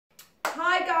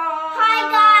Hi guys! Hi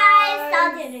guys!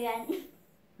 Start it again.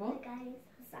 What? Hi guys,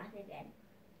 start again.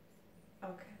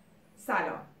 Okay.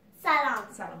 سلام.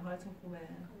 سلام. سلام حالتون خوبه؟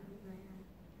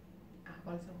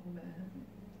 احوالتون خوبه؟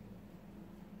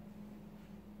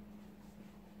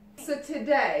 So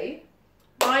today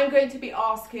I'm going to be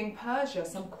asking Persia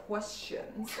some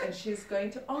questions and she's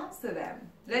going to answer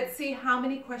them. Let's see how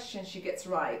many questions she gets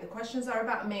right. The questions are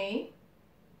about me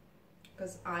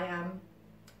because I am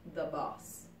the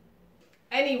boss.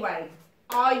 Anyway,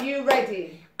 are you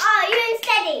ready? Are you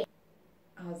steady?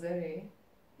 Azeri?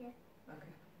 Yeah.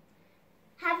 Okay.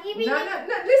 Have you been? No,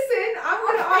 listen. I'm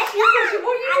going to ask you a question.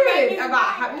 What are you doing?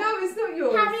 No, it's not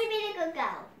yours. Have you been a good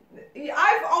girl?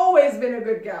 I've always been a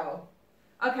good girl.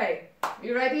 Okay,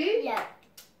 you ready? Yeah.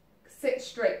 Sit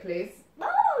straight, please.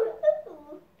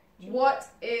 Oh. What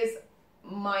is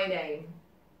my name?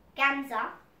 Gamza.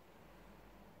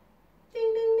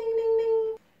 Ding, ding, ding, ding,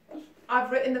 ding. I've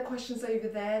written the questions over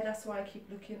there. That's why I keep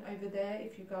looking over there.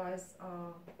 If you guys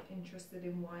are interested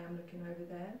in why I'm looking over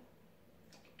there.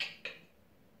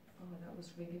 Oh, that was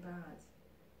really bad.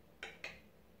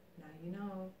 Now you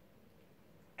know.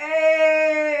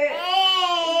 Hey!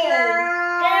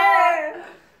 Girl.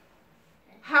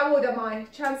 How old am I?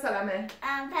 Chan salame.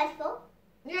 34.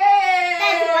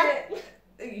 Yay!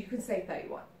 31. You can say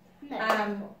 31. No,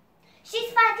 34. She's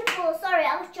 34. Sorry,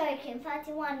 I was joking.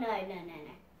 31. No.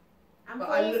 I'm But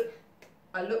 40.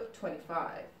 I look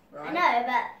 25, right? I know,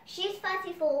 but she's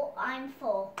 34. I'm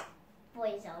 4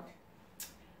 years old.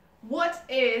 What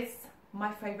is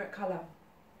my favourite colour?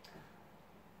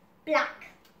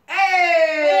 Black.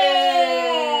 Hey!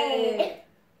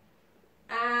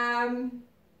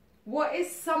 What is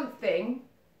something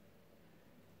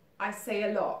I say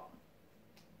a lot?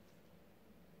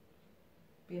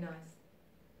 Be nice.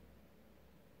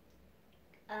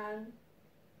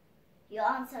 You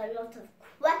answer a lot of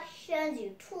questions.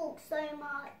 You talk so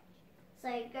much. So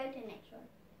go to the next one.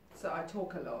 So I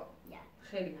talk a lot. Yeah.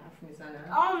 خیلی حرف میزنم.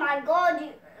 Oh my God!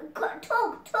 You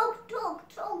talk.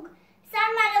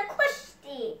 Sound like a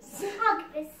kushti. Hug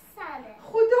this salad.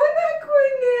 خدا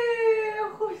نکنه.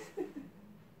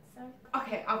 Sorry.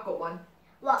 Okay, I've got one.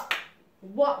 What?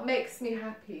 What makes me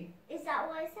happy? Is that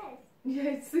what it says?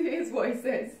 Yes, it is what it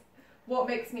says. What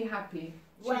makes me happy?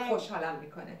 When- چه خوشحالم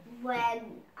میکنه.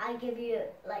 When I give you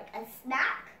like a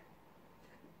snack.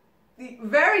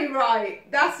 Very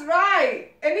right. That's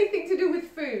right. Anything to do with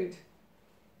food.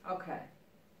 Okay.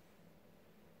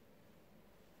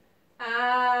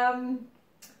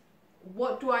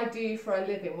 What do I do for a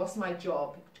living? What's my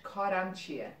job? کارم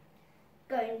چیه?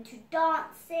 Going to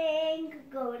dancing.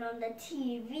 Going on the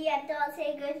TV and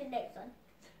dancing. Go to the next one.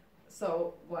 So,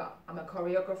 well, I'm a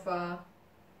choreographer,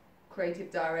 creative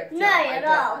director. No, I you're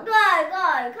not. dance. Go.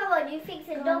 Come on, you fix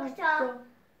a doctor. Go.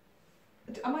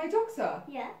 Am I a doctor?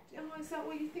 Yeah. Oh, is that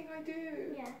what you think I do?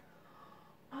 Yeah.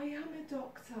 I am a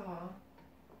doctor.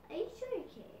 Are you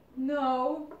joking? No.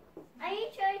 Are you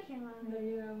joking,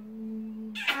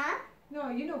 Mum? Huh? No,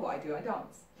 you know what I do. I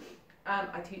dance.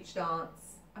 I teach dance.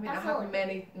 I mean, That's I have all.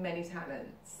 many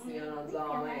talents. You know what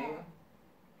I'm Look at saying?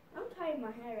 that. I'm tying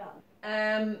my hair up.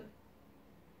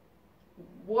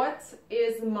 What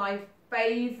is my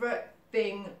favourite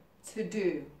thing to do?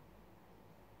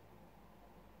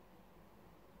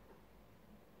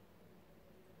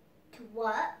 To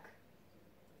work.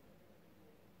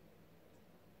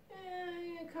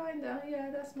 Kinda. Yeah,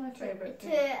 that's my favourite To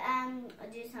thing.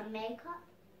 do some makeup.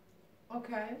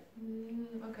 Okay.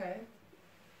 Okay.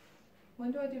 When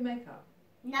do I do makeup?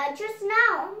 No, just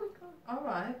now. Oh my God. All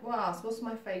right. What else? What's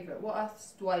my favourite? What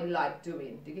else do I like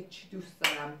doing? دیگه چی دوست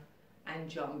دارم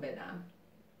انجام بدم؟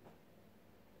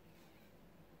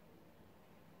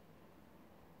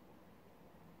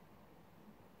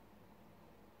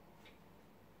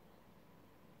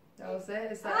 That was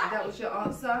it? That was your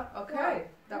answer? Okay.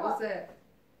 That was it.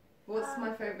 What's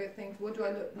my favourite thing? What do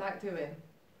I like doing?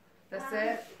 That's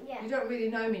it? Yeah. You don't really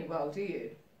know me well, do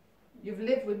you? You've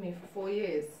lived with me for 4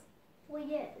 years. 4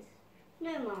 years.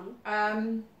 No,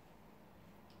 Mum.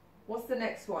 What's the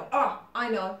next one? Oh, I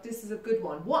know. This is a good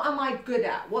one. What am I good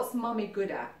at? What's Mummy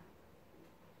good at?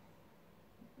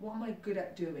 What am I good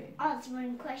at doing?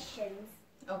 Answering questions.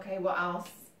 Okay, what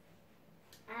else?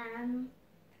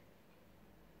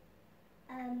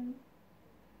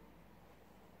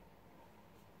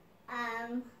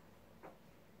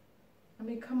 I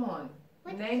mean, come on.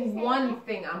 What did you Name say one again?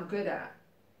 thing I'm good at.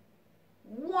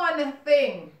 One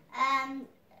thing.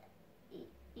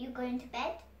 You going to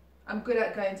bed? I'm good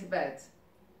at going to bed.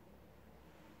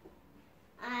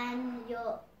 And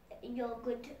you're a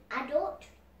good adult.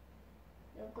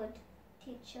 You're a good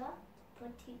teacher for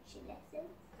teaching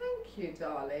lessons. Thank you,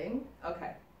 darling.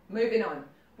 Okay, moving on.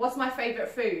 What's my favourite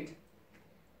food?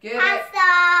 Good. Pasta.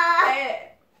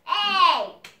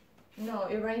 Hey. No,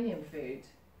 Iranian food.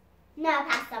 No,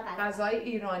 pasta. غذای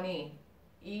ایرانی.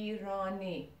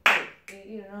 ایرانی.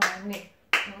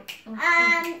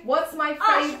 What's my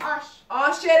favorite?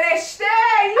 آش رشته.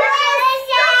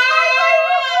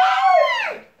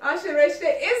 Ash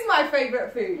reshte is my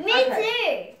favorite food. Me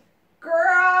too.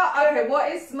 Girl, okay,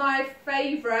 what is my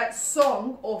favorite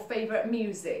song or favorite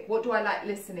music? What do I like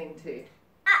listening to?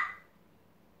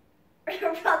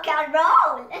 Rock and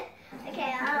roll.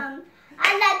 Okay,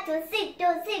 I like to sing.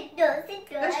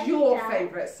 That's your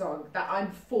favorite song that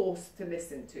I'm forced to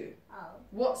listen to. Oh.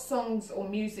 What songs or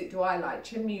music do I like?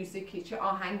 Che music, che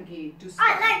ahangi,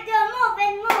 I like to move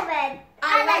it.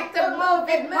 I like to move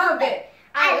it.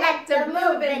 I like to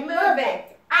move it.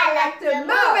 I like to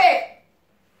move it.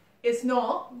 It's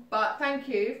not, but thank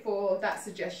you for that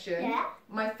suggestion. Yeah.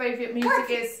 My favourite music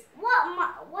is...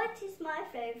 What is my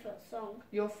favourite song?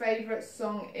 Your favourite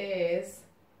song is...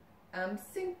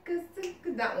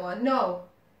 that one. No.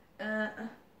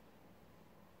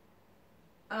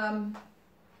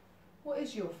 What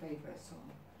is your favourite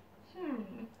song?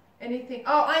 Anything...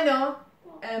 Oh, I know.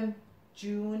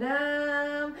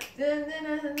 Junam.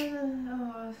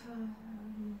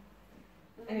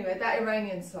 Anyway, that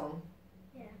Iranian song.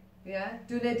 Yeah. Yeah?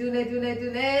 Dune.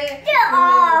 Oh, I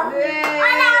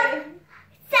love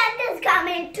Santa's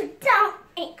coming to town.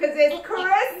 Because it's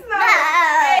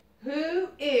Christmas. Who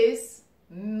is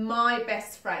my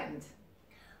best friend?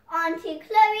 Auntie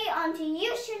Chloe, Auntie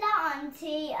Ursula,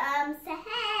 Auntie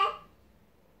Sahar,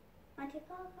 Auntie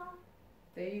Papa.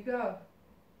 There you go.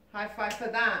 High five for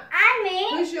that. And me.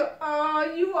 Who's your... Oh,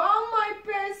 you are my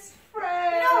best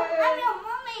friend. No, I'm your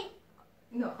mommy.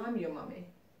 No, I'm your mummy.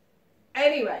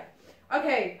 Anyway,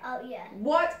 okay. Oh, yeah.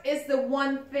 What is the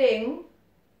one thing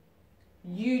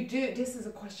you do? This is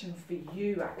a question for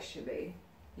you, actually.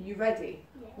 Are you ready?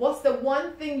 Yeah. What's the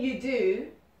one thing you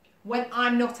do when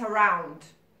I'm not around?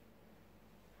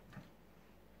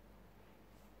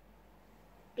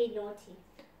 Be naughty.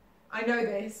 I know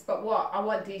this, but what? I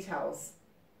want details.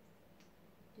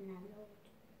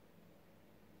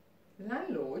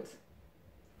 Landlord?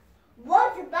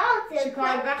 What about it?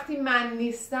 چیکار وقتی من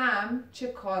نیستم چه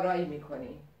کارایی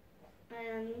میکنی؟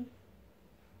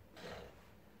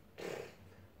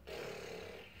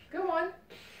 Go on.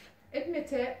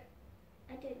 Admit it.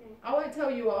 I don't know. I won't tell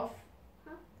you off.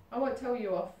 Huh? I won't tell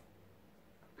you off.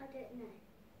 I don't know.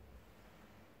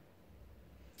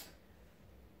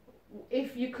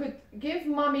 If you could give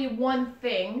mummy one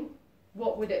thing,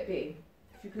 what would it be?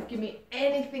 If you could give me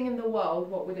anything in the world,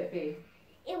 what would it be?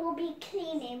 It will be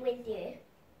cleaning with you.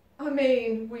 I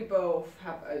mean, we both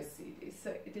have OCD,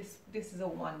 so this is a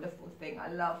wonderful thing. I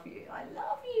love you. I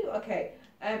love you. Okay.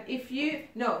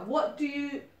 What do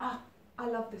you... I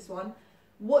love this one.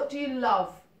 What do you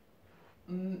love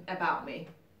about me?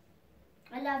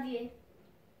 I love you.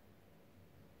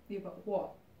 Yeah, but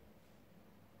what?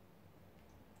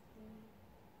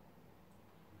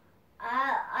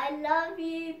 I love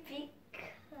you because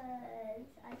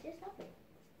I just love it.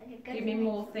 Okay, Give me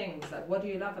more things. Like, what do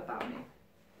you love about me?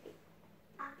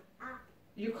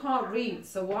 You can't read,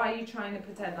 so why are you trying to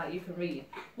pretend like you can read?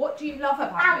 What do you love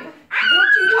about me?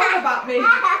 What do you love about me?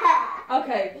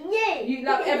 Okay. You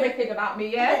love everything about me,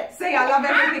 yeah? Say I love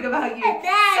everything about you.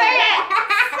 Say it!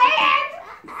 Say it!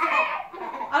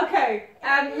 Okay,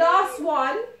 last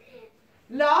one.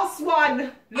 Last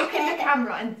one. Look in the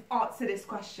camera and answer this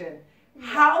question.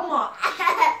 How much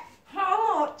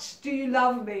do you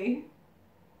love me?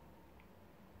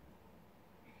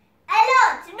 A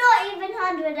lot, not even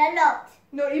 100, a lot.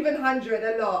 Not even 100,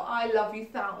 a lot. I love you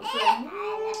 1,000.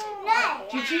 No.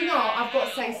 Did you know, I've got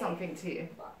to say something to you.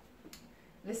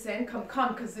 Listen, come,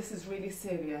 because this is really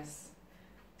serious.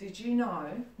 Did you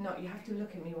know, no, you have to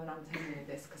look at me when I'm telling you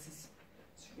this, because it's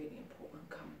really important.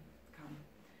 Come.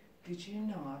 Did you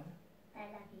know I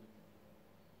love you.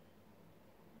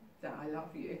 that I love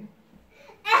you?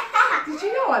 Did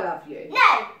you know I love you?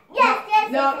 No. Yes.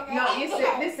 No,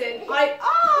 listen.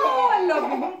 I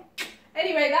love you.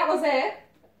 Anyway, that was it.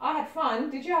 I had fun.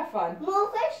 Did you have fun? More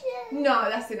questions? No,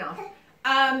 that's enough.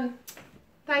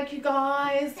 Thank you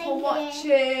guys for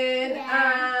watching,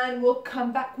 and we'll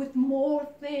come back with more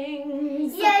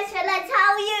things. Yes, shall I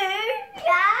tell you?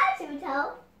 Yeah, should we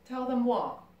tell? Tell them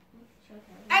what?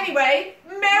 Anyway,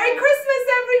 Merry Christmas,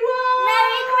 everyone!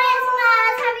 Merry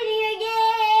Christmas! Happy New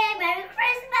Year! Merry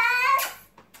Christmas!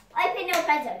 Open your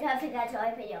present. Don't forget to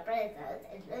open your presents.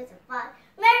 It's loads of fun.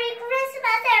 Merry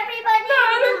Christmas, everybody!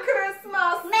 Merry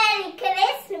Christmas! Merry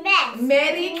Christmas!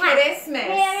 Merry Christmas!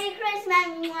 Merry Christmas!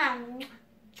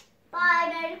 Bye.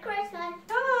 Merry Christmas.